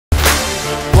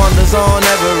wonders on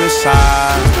every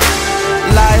side.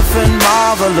 Life in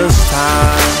marvelous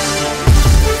time.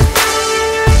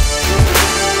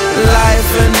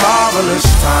 Life in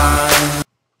marvelous time.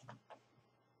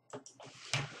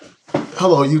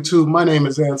 Hello YouTube, my name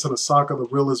is Anson Asaka, the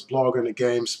realest blogger in the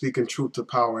game, speaking truth to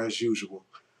power as usual.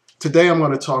 Today I'm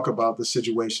going to talk about the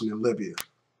situation in Libya.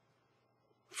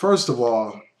 First of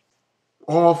all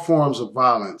forms of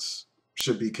violence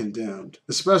should be condemned,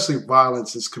 especially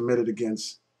violence that's committed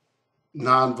against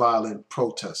nonviolent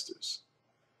protesters.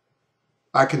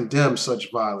 I condemn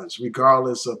such violence,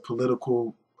 regardless of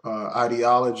political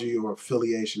ideology or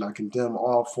affiliation. I condemn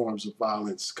all forms of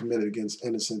violence committed against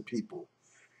innocent people.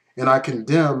 And I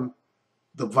condemn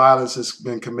the violence that's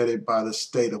been committed by the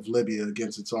state of Libya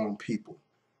against its own people.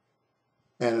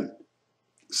 And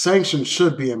sanctions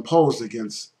should be imposed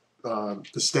against the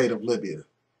state of Libya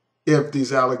if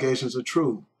these allegations are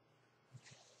true.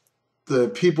 The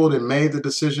people that made the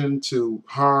decision to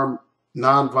harm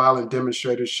nonviolent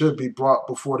demonstrators should be brought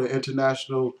before the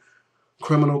International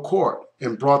Criminal Court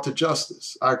and brought to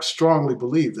justice. I strongly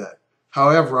believe that.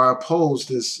 However, I oppose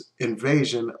this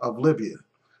invasion of Libya.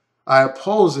 I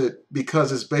oppose it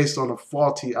because it's based on a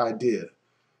faulty idea.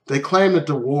 They claim that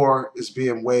the war is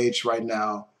being waged right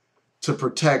now to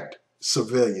protect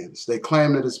civilians. They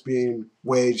claim that it's being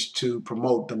waged to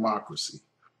promote democracy.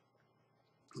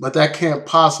 But that can't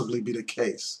possibly be the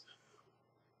case.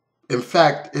 In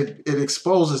fact, it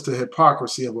exposes the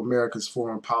hypocrisy of America's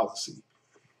foreign policy.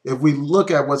 If we look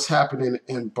at what's happening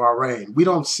in Bahrain, we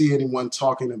don't see anyone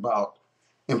talking about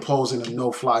imposing a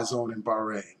no-fly zone in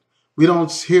Bahrain. We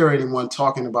don't hear anyone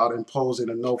talking about imposing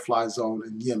a no-fly zone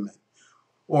in Yemen.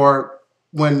 Or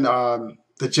when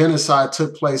the genocide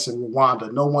took place in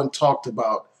Rwanda, no one talked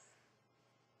about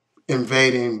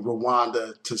invading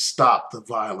Rwanda to stop the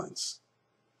violence.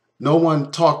 No one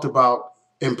talked about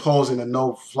imposing a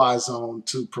no-fly zone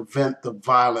to prevent the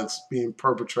violence being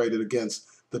perpetrated against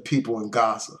the people in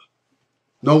Gaza.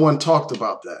 No one talked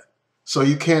about that. So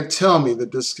you can't tell me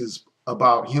that this is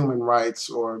about human rights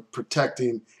or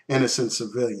protecting innocent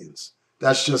civilians.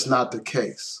 That's just not the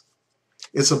case.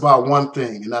 It's about one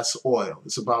thing, and that's oil.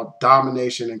 It's about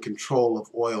domination and control of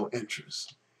oil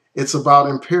interests. It's about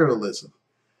imperialism.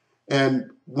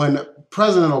 And when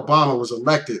President Obama was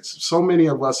elected, so many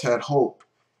of us had hope,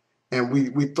 and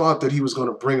we thought that he was going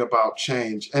to bring about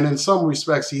change. And in some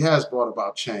respects, he has brought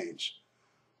about change.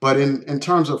 But in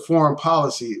terms of foreign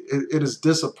policy, it is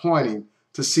disappointing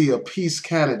to see a peace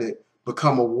candidate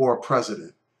become a war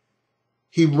president.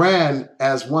 He ran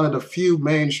as one of the few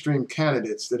mainstream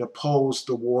candidates that opposed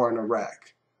the war in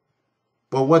Iraq.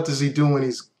 But what does he do when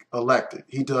he's elected?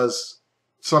 He does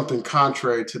something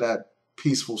contrary to that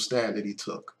peaceful stand that he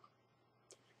took.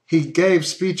 He gave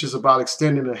speeches about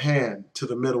extending a hand to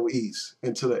the Middle East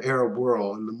and to the Arab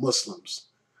world and the Muslims.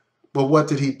 But what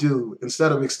did he do?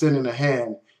 Instead of extending a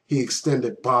hand, he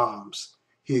extended bombs.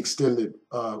 He extended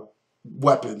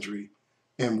weaponry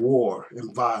and war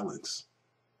and violence.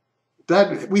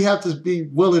 That we have to be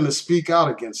willing to speak out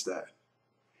against that.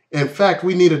 In fact,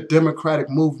 we need a democratic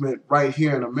movement right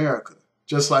here in America,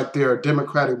 just like there are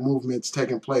democratic movements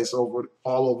taking place all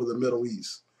over the Middle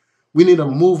East. We need a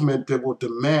movement that will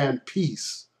demand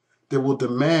peace, that will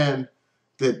demand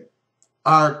that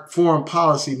our foreign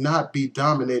policy not be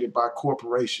dominated by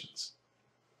corporations.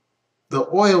 The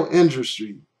oil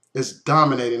industry is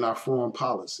dominating our foreign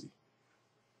policy.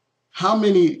 How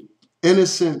many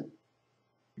innocent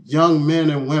young men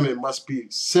and women must be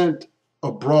sent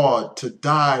abroad to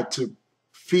die to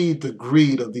feed the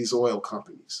greed of these oil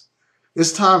companies?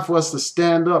 It's time for us to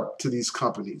stand up to these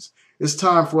companies. It's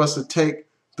time for us to take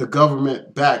the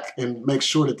government back and make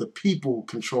sure that the people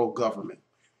control government.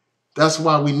 That's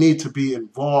why we need to be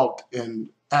involved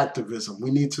in activism.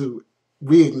 We need to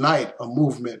reignite a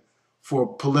movement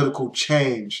for political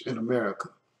change in America.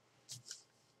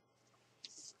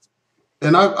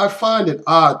 And I find it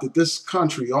odd that this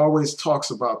country always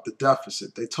talks about the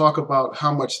deficit. They talk about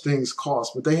how much things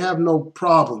cost, but they have no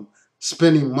problem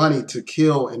spending money to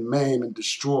kill and maim and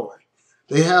destroy.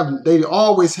 They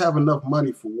always have enough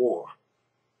money for war.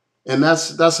 And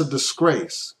that's a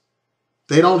disgrace.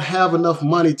 They don't have enough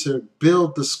money to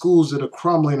build the schools that are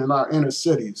crumbling in our inner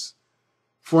cities.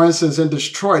 For instance, in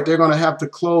Detroit, they're going to have to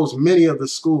close many of the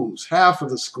schools, half of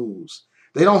the schools.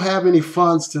 They don't have any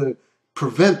funds to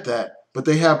prevent that. But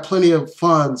they have plenty of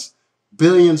funds,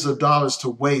 billions of dollars to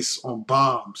waste on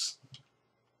bombs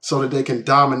so that they can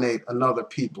dominate another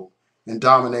people and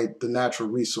dominate the natural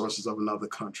resources of another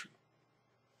country.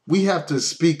 We have to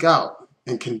speak out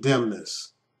and condemn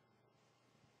this.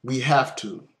 We have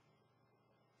to.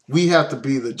 We have to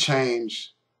be the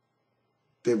change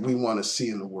that we want to see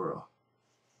in the world.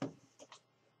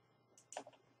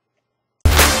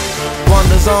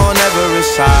 Wonders on every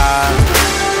side,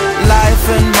 life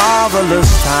in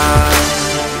marvelous time.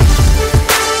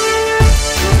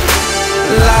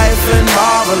 Life in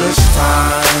marvelous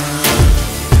time.